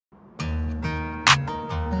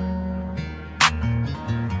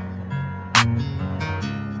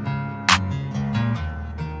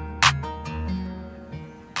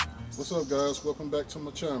What's up, guys? Welcome back to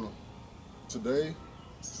my channel. Today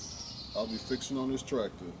I'll be fixing on this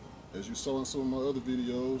tractor. As you saw in some of my other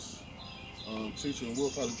videos, teaching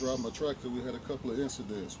Wolf how to drive my tractor, we had a couple of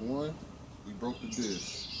incidents. One, we broke the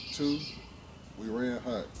disc. Two, we ran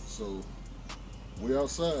hot. So we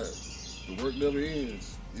outside. The work never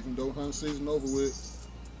ends. Even though hunting season over with,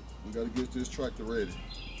 we got to get this tractor ready.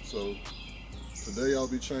 So today I'll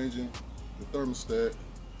be changing the thermostat,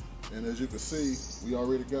 and as you can see, we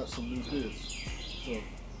already got some new discs.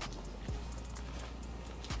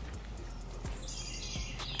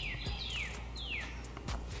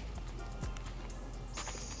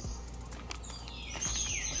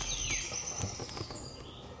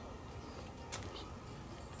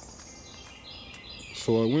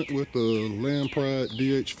 So I went with the Land Pride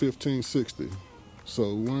DH1560.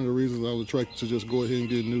 So one of the reasons I was attracted to just go ahead and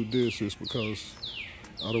get new discs is because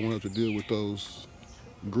I don't want to have to deal with those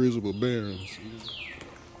greasable bearings.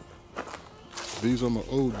 These are my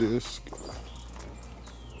old discs,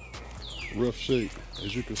 rough shape.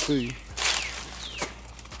 As you can see,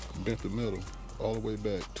 bent the metal all the way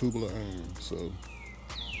back, tubular iron. So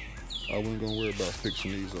I wasn't gonna worry about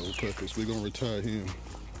fixing these old puppets. We're gonna retire him.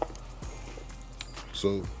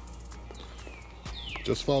 So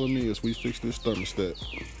just follow me as we fix this thermostat.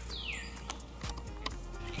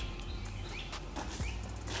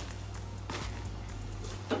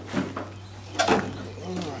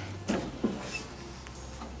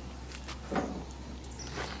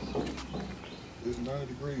 It's 90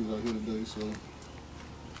 degrees out here today, so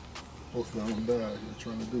hopefully I don't die here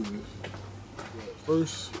trying to do this. But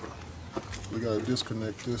first, we gotta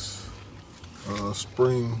disconnect this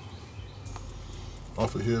spring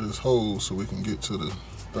off of here, this hole, so we can get to the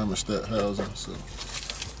thermostat housing. So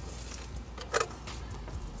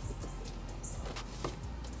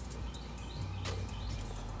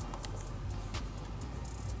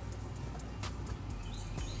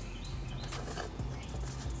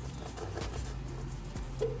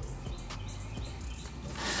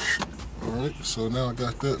alright, so now I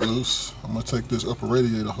got that loose. I'm gonna take this upper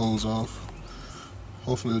radiator hose off.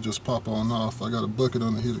 Hopefully it'll just pop on off. I got a bucket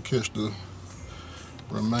under here to catch the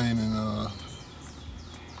remaining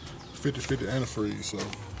 50/50 antifreeze. So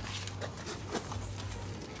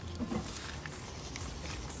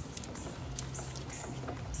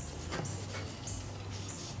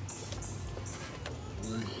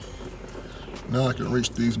now I can reach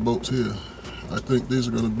these bolts here. I think these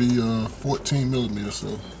are going to be 14 millimeters.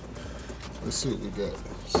 So let's see what we got.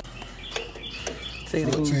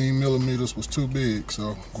 14 millimeters was too big,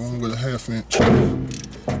 so going with a 1/2 inch.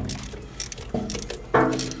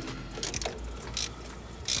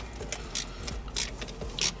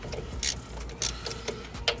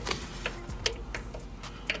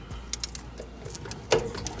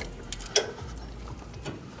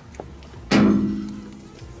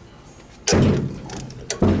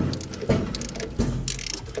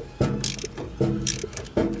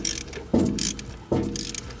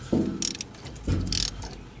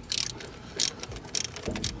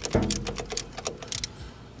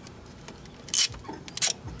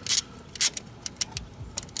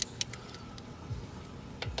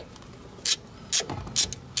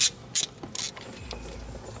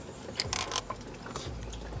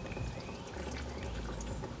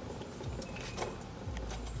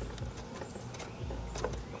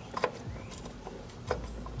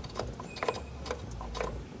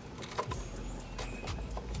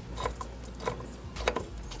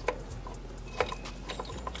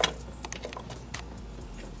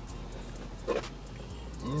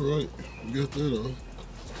 Alright, we got that off.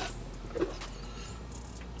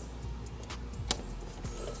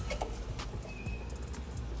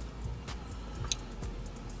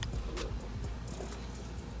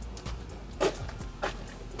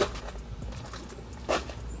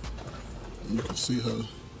 You can see how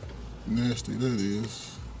nasty that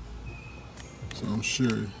is. So I'm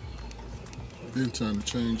sure it's been time to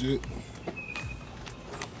change it.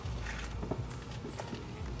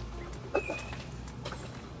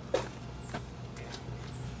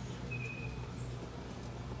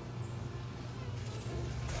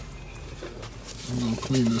 I'm going to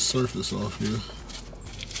clean this surface off here.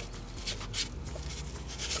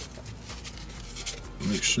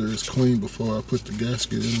 Make sure it's clean before I put the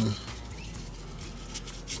gasket in the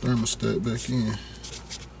thermostat back in.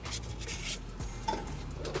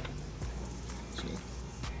 So,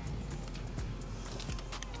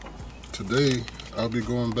 today I'll be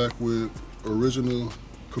going back with original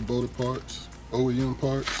Kubota parts, OEM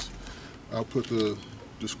parts. I'll put the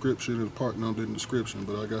description and the part number in the description,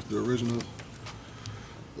 but I got the original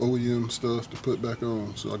OEM stuff to put back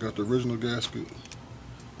on. So I got the original gasket,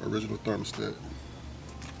 original thermostat.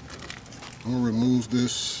 I'm gonna remove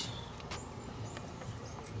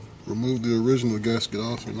the original gasket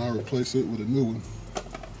off, and I'll replace it with a new one.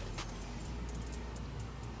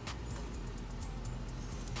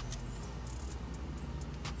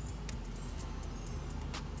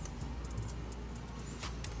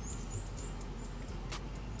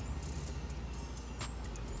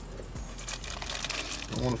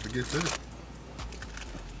 Don't want to forget that.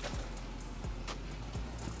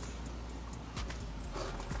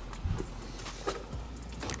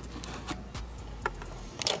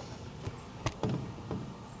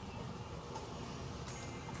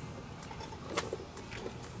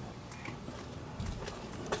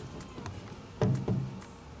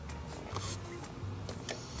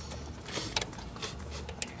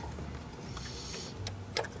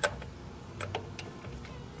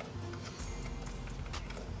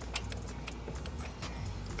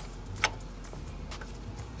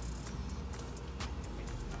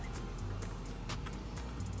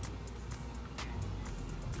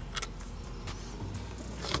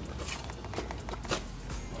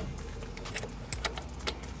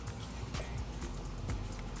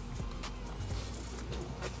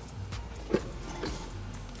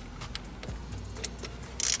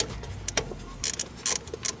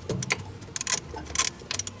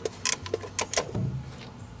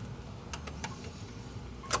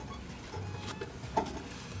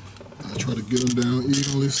 Try to get them down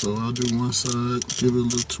evenly, so I'll do one side, give it a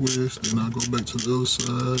little twist, then I'll go back to the other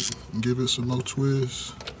side and give it some more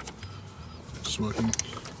twists so I can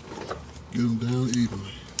get them down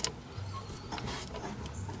evenly.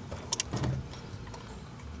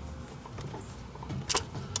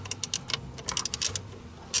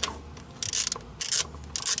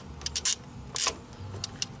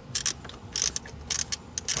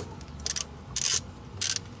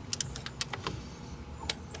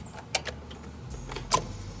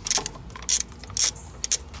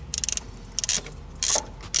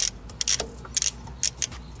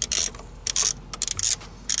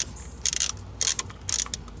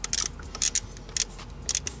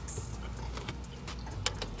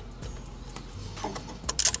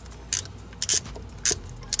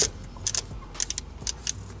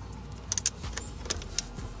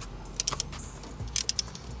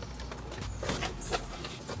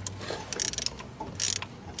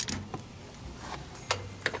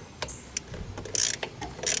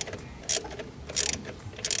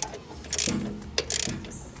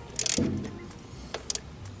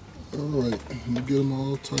 Alright, let me get them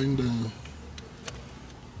all tightened down.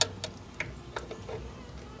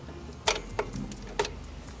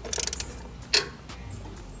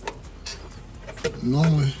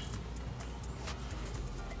 Normally,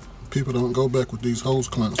 people don't go back with these hose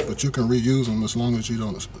clamps, but you can reuse them as long as you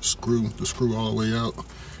don't screw the screw all the way out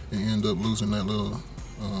and end up losing that little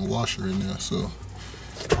washer in there. So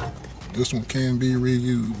this one can be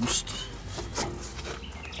reused.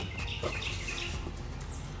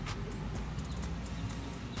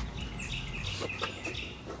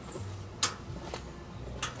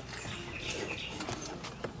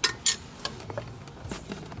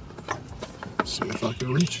 See if I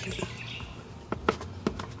can reach it.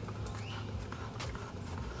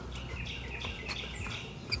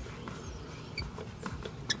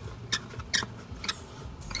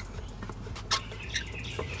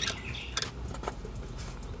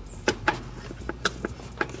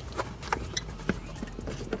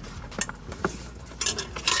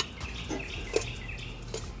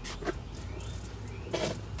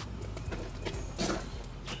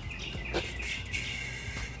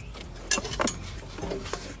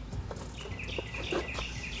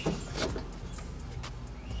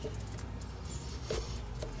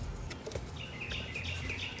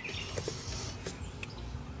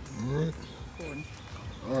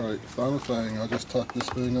 Alright, final thing, I'll just top this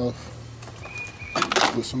thing off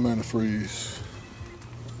with some antifreeze.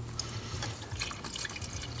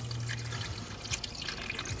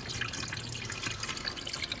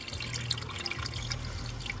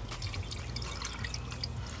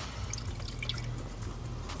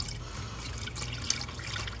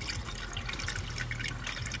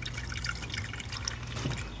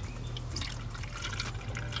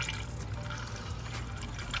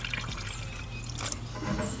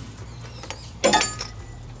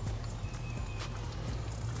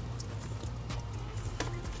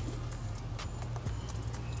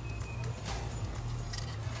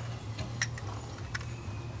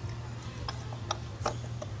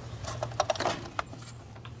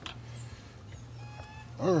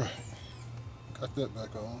 Alright, got that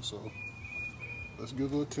back on, so let's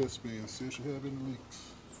give her a test spin and see if she have any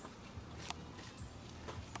leaks.